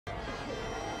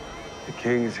The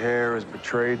king's hair has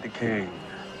betrayed the king.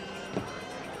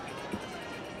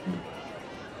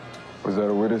 Was that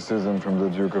a witticism from the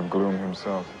Duke of Gloom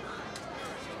himself?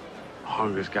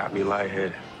 Hunger's got me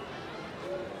lightheaded.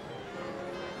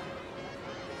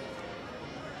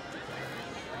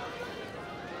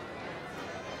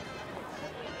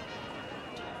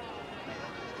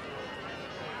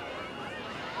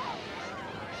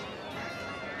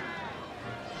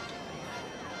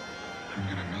 I'm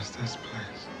gonna miss this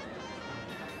place.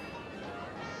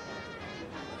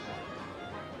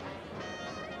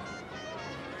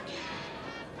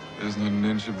 There's not an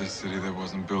inch of this city that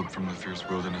wasn't built from the fierce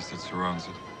wilderness that surrounds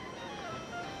it.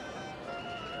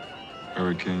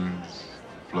 Hurricanes,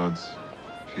 floods,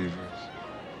 fevers.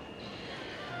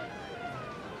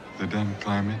 The damn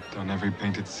climate on every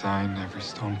painted sign, every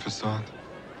stone facade.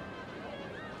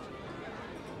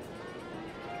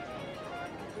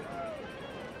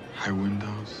 High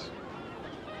windows,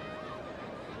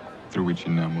 through which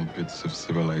enamel bits of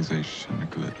civilization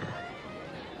glitter.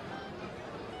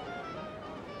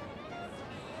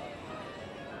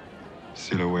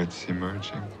 Silhouettes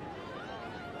emerging,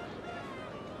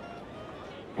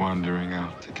 wandering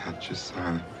out to catch a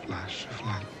silent flash of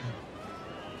lightning.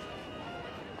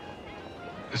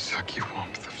 The sucky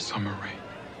warmth of summer rain.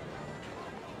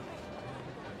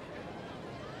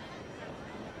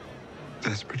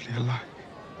 Desperately alive.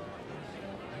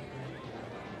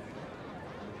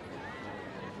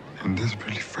 And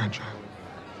desperately fragile.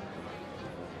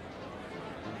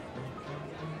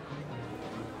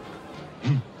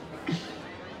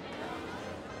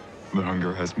 The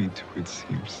hunger has me too, it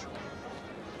seems.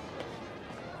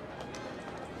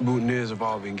 Boutonnieres have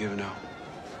all been given out.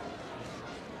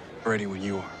 Ready when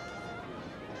you are.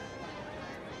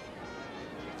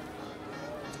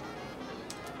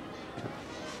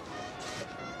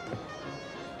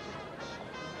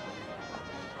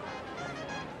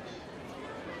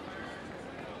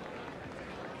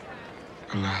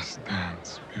 The last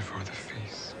dance before the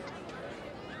feast.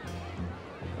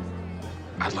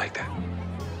 I'd like that.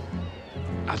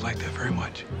 I'd like that very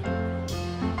much.